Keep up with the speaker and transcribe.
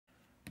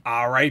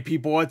Alright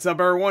people, what's up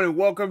everyone, and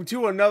welcome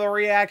to another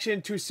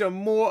reaction to some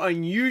more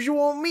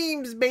unusual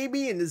memes,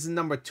 baby. And this is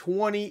number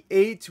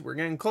 28. We're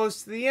getting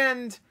close to the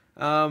end.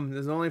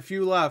 There's only a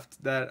few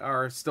left that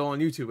are still on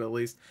YouTube at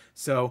least.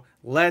 So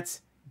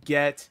let's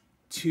get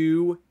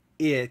to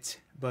it,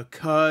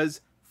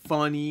 because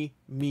funny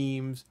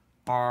memes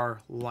are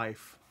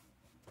life.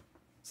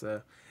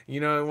 So, you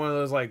know, one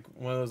of those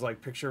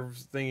picture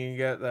thing you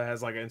get that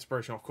has like an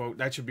inspirational quote.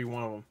 That should be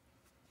one of them.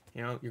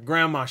 You know, your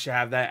grandma should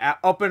have that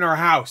up in her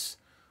house.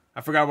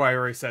 I forgot what I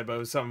already said, but it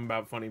was something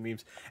about funny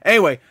memes.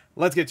 Anyway,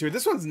 let's get to it.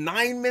 This one's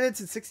 9 minutes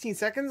and 16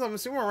 seconds. I'm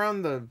assuming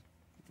around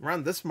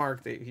this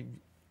mark they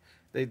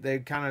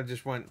kind of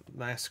just went,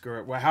 nah, screw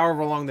it. Well,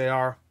 however long they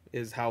are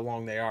is how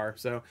long they are.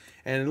 So,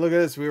 and look at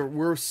this.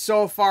 We're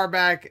so far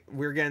back.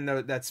 We're getting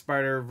that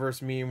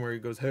Spider-Verse meme where he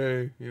goes,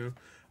 "Hey," you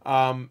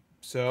know.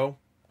 So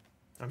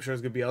I'm sure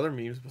there's gonna be other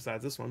memes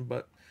besides this one,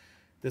 but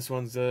this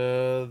one's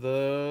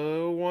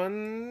the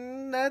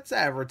one that's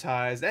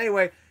advertised.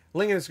 Anyway,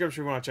 link in the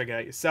description if you want to check it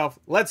out yourself.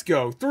 Let's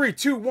go. 3,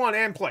 2, 1,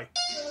 and play.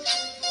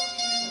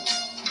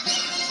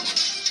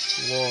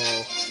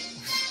 Whoa.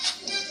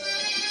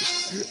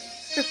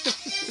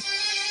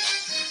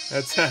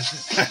 that's a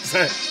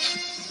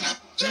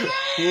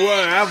what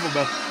an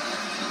alphabet.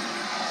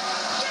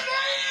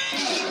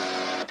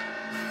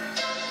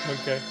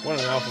 Okay, what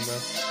an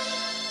alphabet.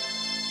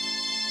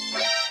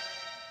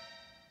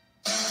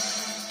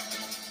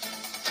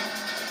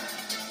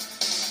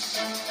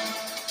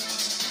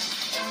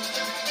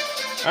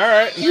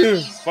 Alright,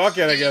 fuck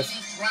it, I guess.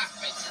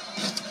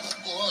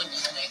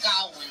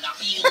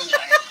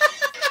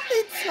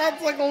 It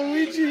sounds like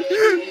Luigi.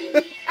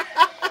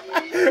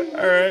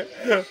 Alright.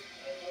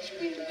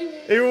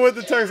 Even with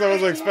the text, I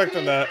wasn't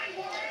expecting that.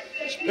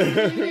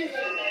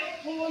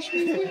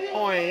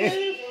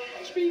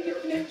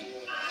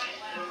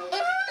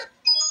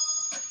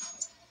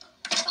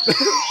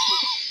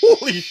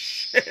 Holy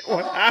shit,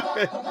 what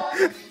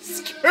happened?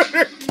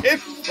 Scooter Kid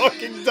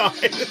fucking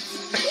died.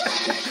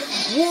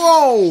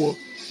 Whoa!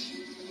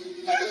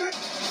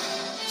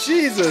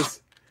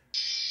 Jesus!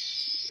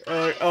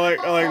 I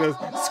like this.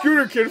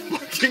 Scooter Kid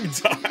fucking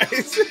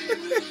dies.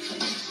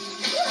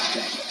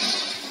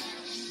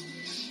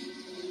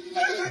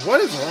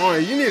 What is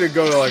wrong? You need to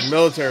go to like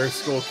military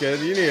school,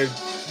 kid. You need to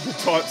be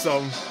taught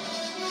something.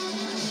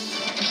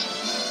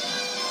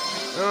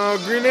 Oh,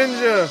 Green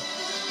Ninja!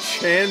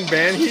 Chan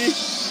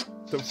Banhee?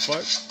 The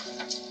fuck?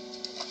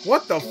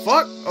 What the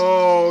fuck?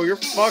 Oh, you're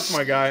fucked,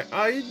 my guy.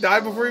 Oh, you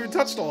died before you even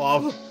touched the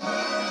lava.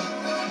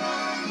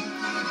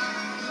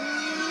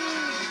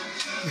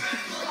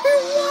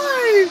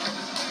 Why?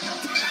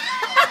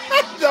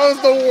 That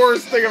was the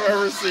worst thing I've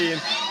ever seen.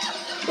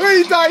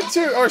 Wait, he died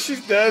too. Oh, she's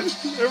dead.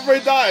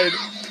 Everybody died.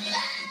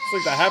 It's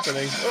like that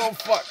happening. Oh,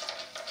 fuck.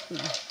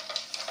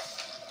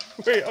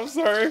 Wait, I'm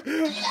sorry.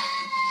 I'm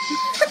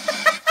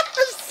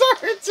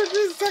sorry. It took me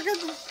a second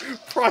to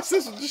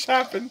process what just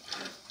happened.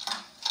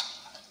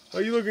 Oh,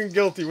 you looking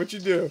guilty. What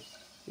you do?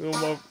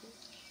 Little love.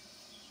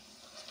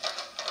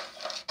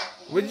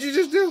 What did you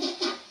just do?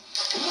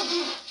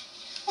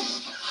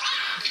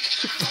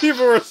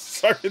 People were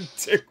sucking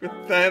dick with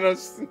Thanos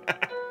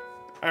snap.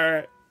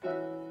 Alright.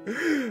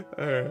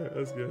 Alright,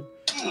 that's good.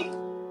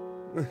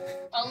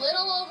 A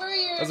little over a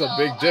year ago, a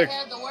big dick. I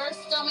had the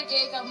worst stomach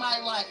ache of my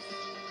life.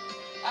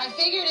 I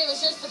figured it was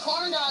just the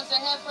corn dogs I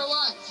had for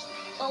lunch.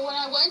 But when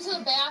I went to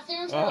the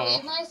bathroom to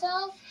relieve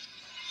myself,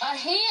 a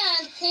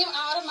hand came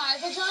out of my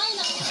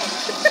vagina.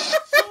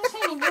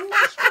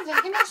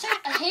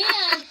 A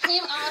hand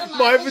came out of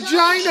my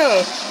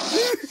vagina.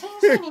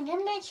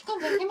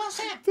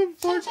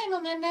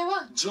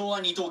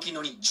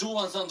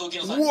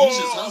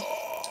 Whoa!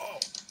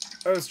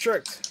 I was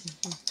tricked.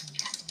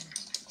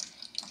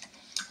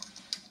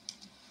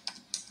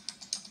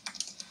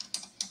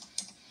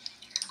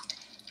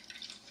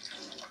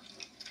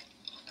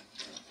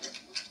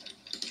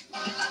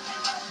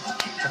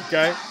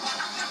 Okay.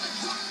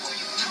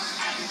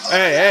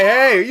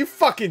 Hey, you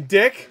fucking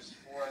dick! There's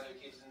 4 other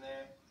kids in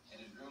there, and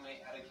his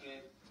roommate had a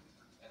kid,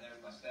 and there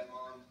was my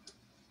stepmom.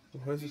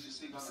 What is He used to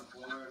sleep on the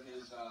floor of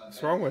his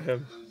What's wrong with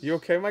him? You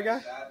okay, my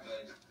guy? Sad,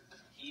 but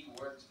he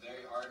worked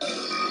very hard.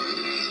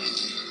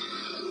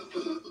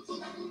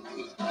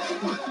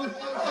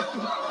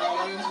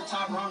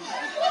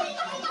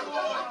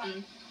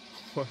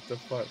 What the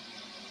fuck?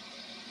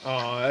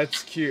 Oh,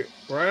 that's cute.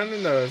 Right on the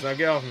nose. Now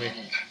get off me.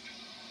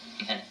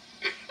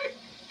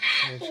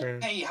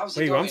 Hey, how's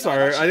it Wait, going? I'm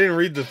sorry. I didn't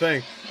read the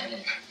thing.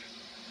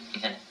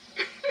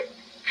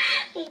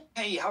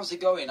 Hey, how's it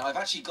going? I've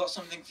actually got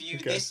something for you.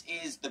 Okay. This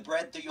is the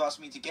bread that you asked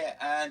me to get,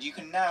 and you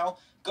can now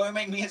go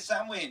make me a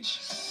sandwich.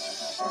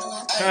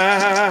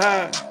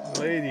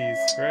 Ladies,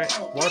 right?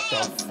 What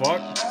the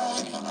fuck?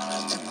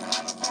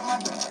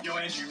 Yo,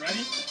 Andrew, you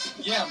ready?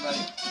 Yeah, I'm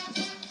ready.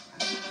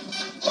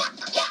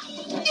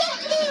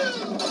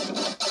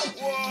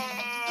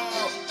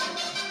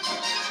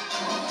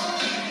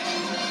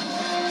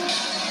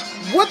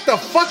 What the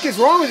fuck is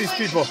wrong with these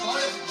people?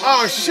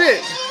 Oh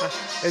shit!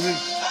 Is it?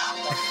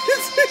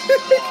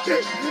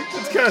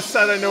 It's kind of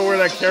sad I know where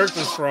that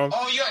character's from.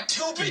 Oh, you got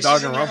two bitches Dog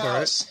in and your Rumpa,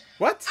 house. right?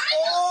 What?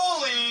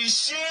 Holy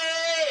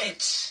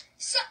shit!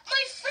 So,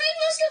 my friend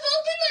must have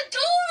opened the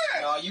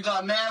door. Oh, you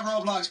got mad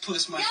Roblox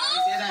puss, my No.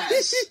 friend. Dead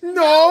ass.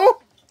 No.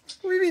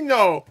 What do you mean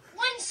no?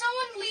 When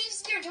someone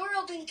leaves their door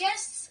open,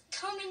 guests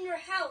come in your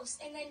house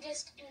and then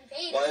just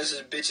invade. Why is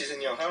there bitches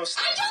in your house?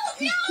 I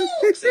don't know.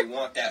 Because they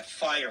want that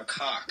fire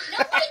cock.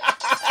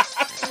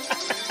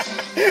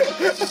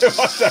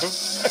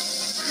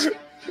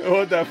 I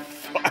want that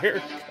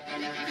fire.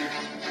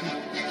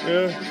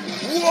 Yeah.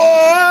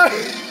 What?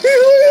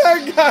 Look at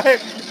that guy.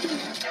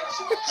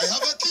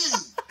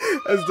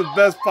 That's the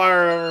best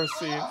fire I've ever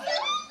seen. I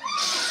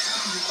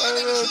don't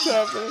know what's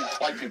happening.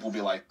 White people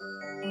be like,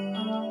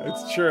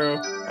 It's true.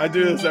 I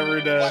do this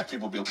every day. black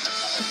people be like.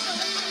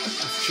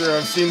 It's true.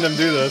 I've seen them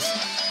do this.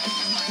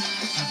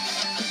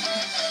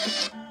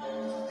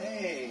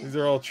 Hey. These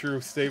are all true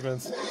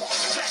statements.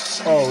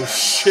 Oh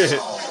shit.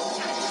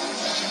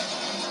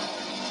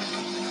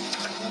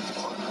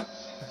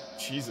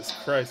 Jesus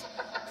Christ.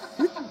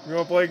 You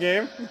wanna play a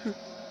game?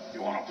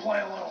 You want to play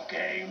a little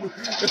game?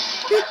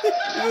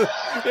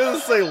 He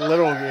doesn't say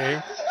little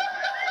game.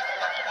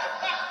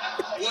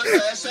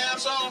 What's that,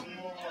 Samsung?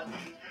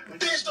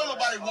 Bitch, don't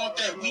nobody want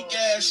that weak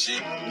ass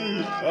shit.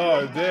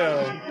 Oh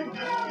damn.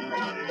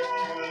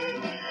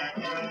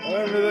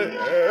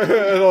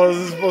 Oh, this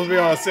is supposed to be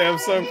on a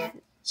Samsung.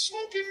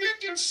 Smoking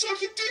Nick and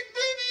sucking dick,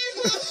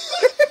 baby.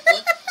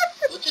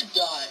 What's a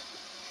die?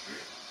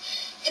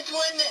 It's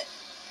when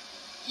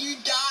you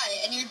die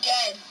and you're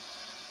dead,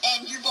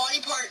 and your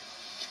body part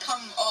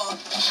come off.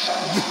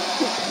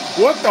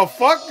 What the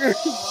fuck?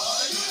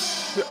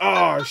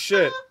 Oh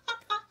shit.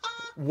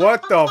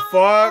 What the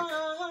fuck?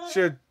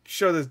 Should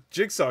show this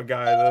Jigsaw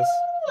guy this.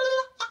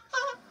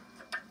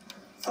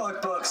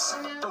 Fuck books.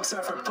 Books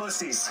are for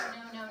pussies.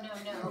 No.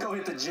 Go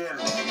hit the gym.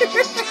 Nothing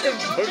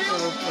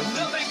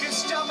can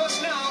stop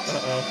us now.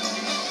 Uh-oh.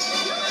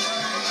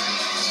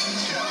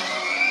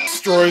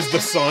 Destroys the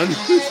sun.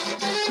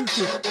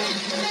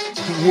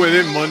 Win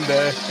it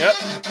Monday. Yep.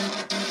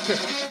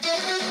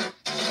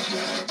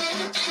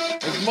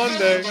 It's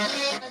Monday.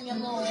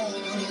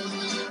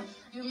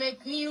 You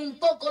make me un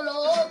poco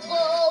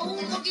loco, un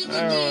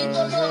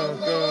poquitito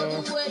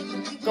loco.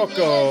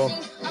 Coco.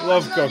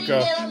 Love Coco.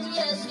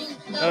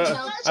 I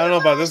don't know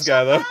about this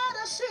guy though.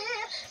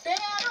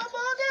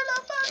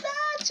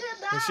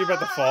 Is she about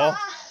to fall?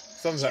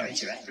 Something's happening.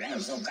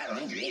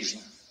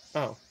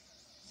 Oh.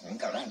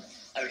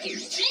 I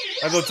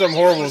thought something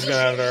horrible was gonna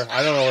happen to her.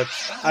 I don't know what.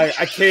 I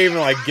can't even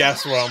like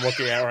guess what I'm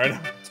looking at right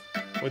now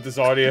with this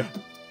audio.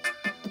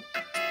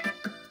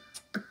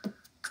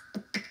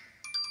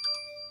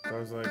 I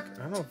was like,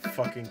 I don't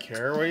fucking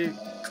care. Wait.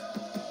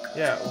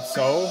 Yeah.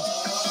 So.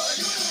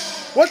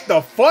 What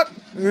the fuck?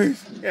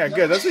 Yeah,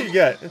 good. That's what you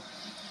get.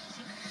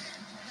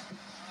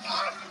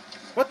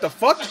 What the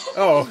fuck?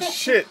 Oh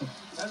shit.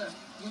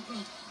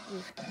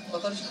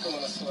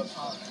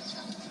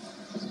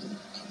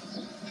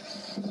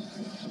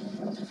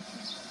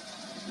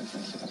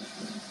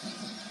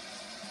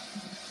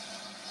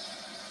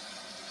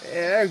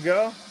 Yeah, there you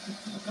go.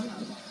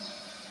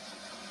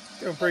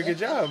 Doing a pretty good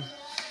job.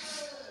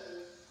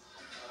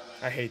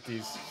 I hate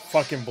these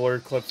fucking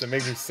blurred clips that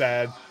make me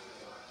sad.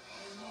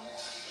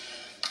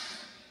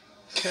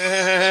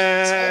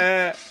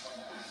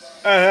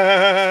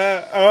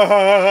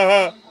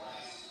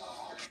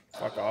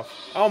 Fuck off.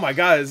 Oh my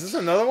god, is this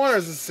another one or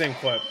is this the same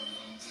clip?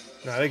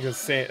 No, I think it's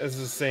the same. This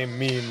is the same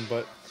meme,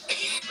 but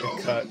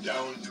it cut.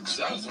 Down to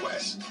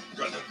Southwest.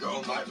 Gonna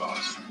go, my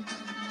boss.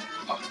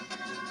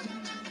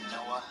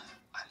 Noah,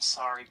 I'm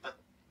sorry, but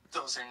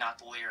those are not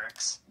the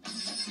lyrics.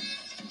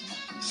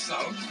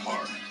 South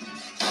Park.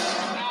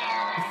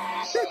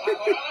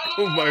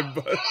 Oh my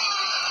butt.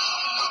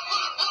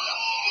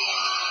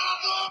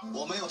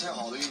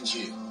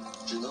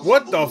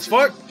 What the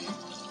fuck?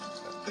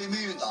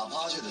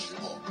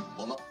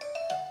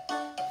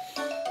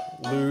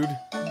 Lewd.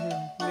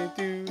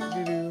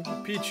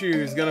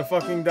 Pichu's gonna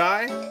fucking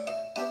die?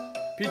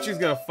 Pichu's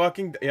gonna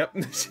fucking yep,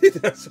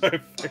 that's what I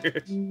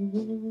figured.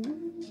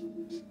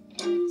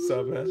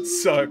 Sup, man?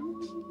 Suck.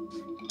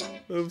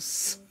 Of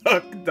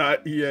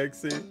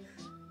suck.exe.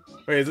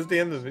 Wait, is this the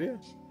end of the video?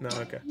 No,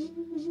 okay.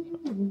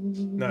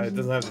 No, it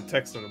doesn't have the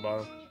text on the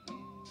bottom.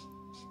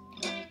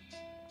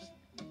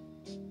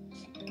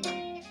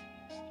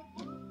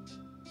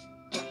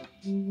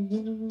 Why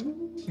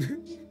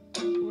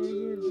is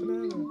there a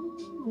banana?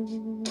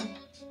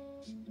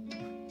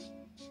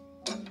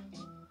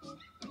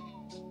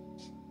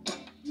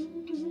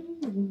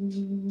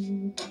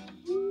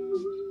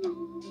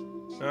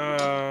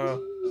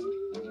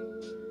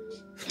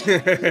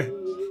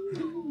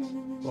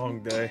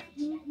 Long day.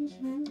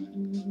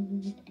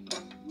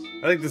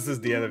 I think this is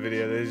the end of the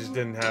video. They just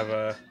didn't have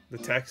the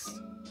text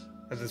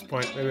at this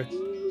point, maybe.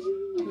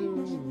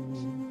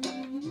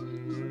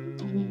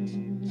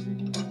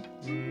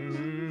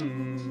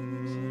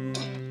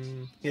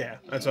 Yeah,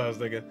 that's what I was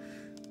thinking.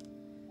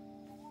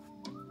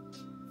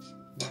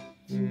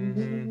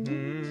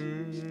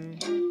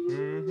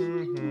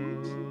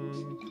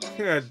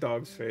 That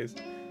dog's face.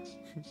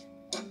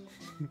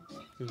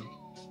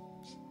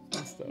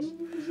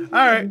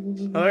 Alright,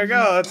 well, there you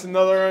go. That's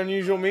another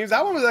unusual memes.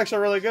 That one was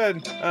actually really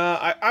good.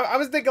 I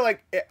was thinking,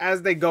 like,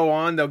 as they go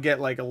on, they'll get,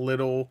 like, a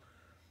little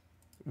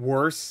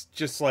worse.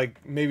 Just,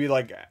 like, maybe,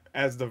 like,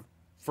 as the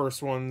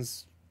first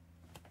ones,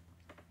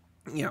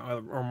 you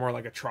know, are more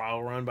like a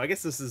trial run. But I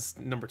guess this is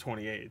number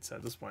 28, so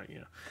at this point, you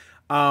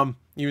know.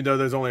 Even though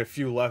there's only a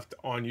few left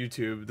on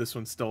YouTube, this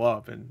one's still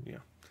up, and, you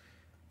know.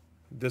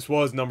 This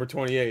was number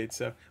 28,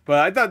 so. But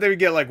I thought they would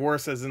get, like,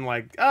 worse, as in,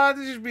 like,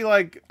 they should be,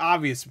 like,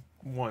 obvious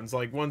ones,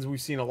 like ones we've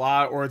seen a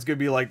lot, or it's gonna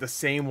be like the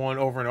same one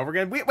over and over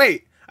again.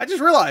 Wait, I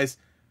just realized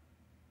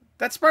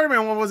that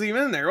Spider-Man one wasn't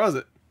even in there, was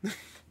it?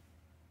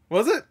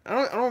 Was it?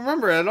 I don't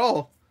remember it at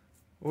all.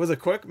 Was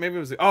it quick? Maybe it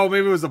was. Oh,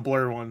 maybe it was a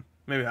blurred one.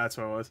 Maybe that's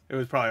what it was. It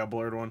was probably a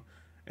blurred one,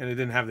 and it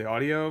didn't have the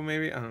audio.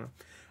 Maybe, I don't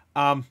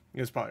know. It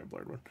was probably a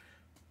blurred one.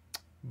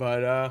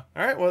 But all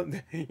right, well,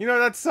 you know,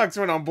 that sucks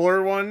when a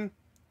blurred one.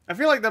 I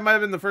feel like that might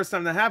have been the first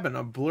time that happened.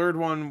 A blurred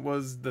one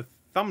was the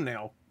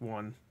thumbnail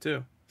one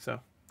too. So.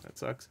 That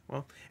sucks.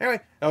 Well, anyway,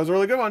 that was a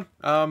really good one.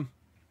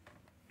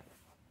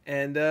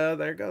 And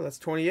there you go. That's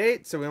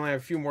 28. So we only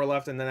have a few more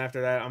left. And then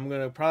after that, I'm going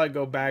to probably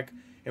go back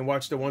and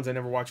watch the ones I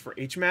never watched for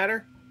H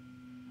Matter.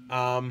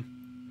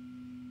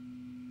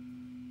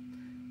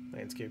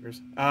 Landscapers.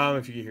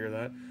 If you can hear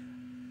that.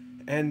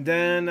 And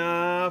then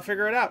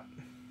figure it out.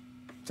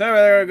 So anyway,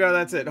 there we go.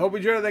 That's it. Hope you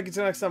enjoyed it. Thank you.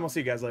 Till next time. I'll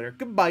see you guys later.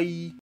 Goodbye.